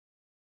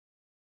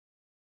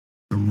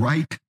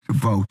right to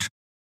vote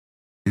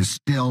is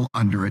still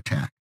under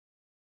attack.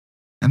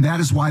 And that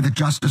is why the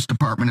Justice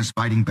Department is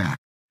fighting back.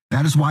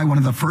 That is why one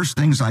of the first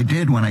things I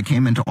did when I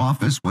came into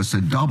office was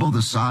to double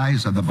the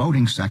size of the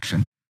voting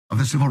section of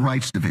the Civil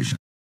Rights Division.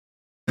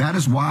 That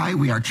is why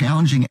we are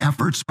challenging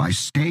efforts by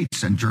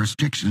states and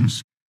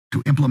jurisdictions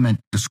to implement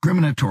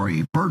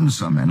discriminatory,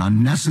 burdensome, and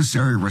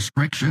unnecessary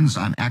restrictions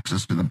on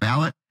access to the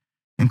ballot,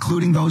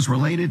 including those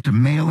related to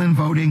mail-in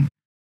voting,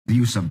 the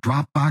use of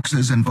drop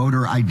boxes, and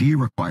voter ID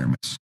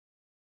requirements.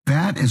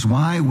 That is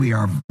why we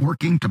are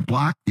working to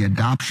block the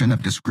adoption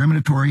of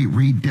discriminatory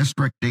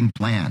redistricting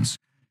plans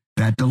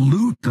that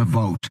dilute the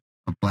vote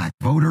of Black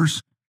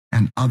voters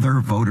and other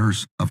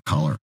voters of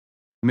color.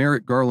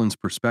 Merrick Garland's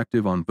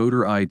perspective on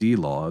voter ID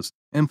laws,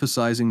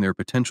 emphasizing their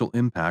potential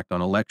impact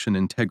on election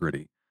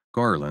integrity.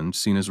 Garland,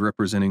 seen as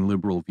representing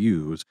liberal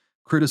views,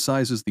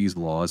 criticizes these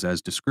laws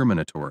as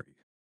discriminatory.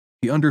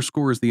 He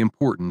underscores the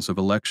importance of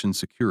election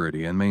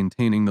security and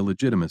maintaining the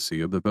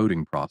legitimacy of the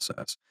voting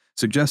process,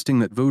 suggesting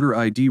that voter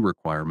ID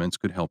requirements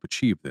could help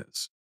achieve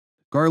this.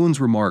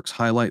 Garland's remarks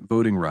highlight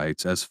voting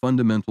rights as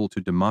fundamental to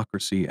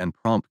democracy and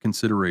prompt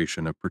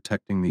consideration of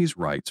protecting these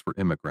rights for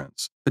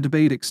immigrants. The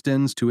debate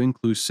extends to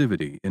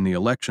inclusivity in the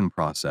election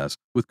process,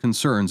 with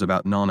concerns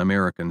about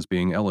non-Americans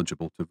being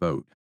eligible to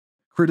vote.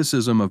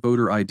 Criticism of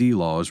voter ID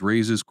laws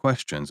raises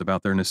questions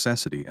about their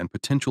necessity and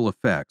potential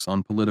effects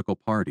on political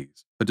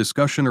parties. A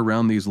discussion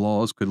around these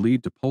laws could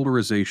lead to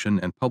polarization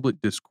and public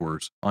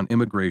discourse on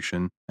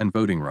immigration and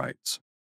voting rights.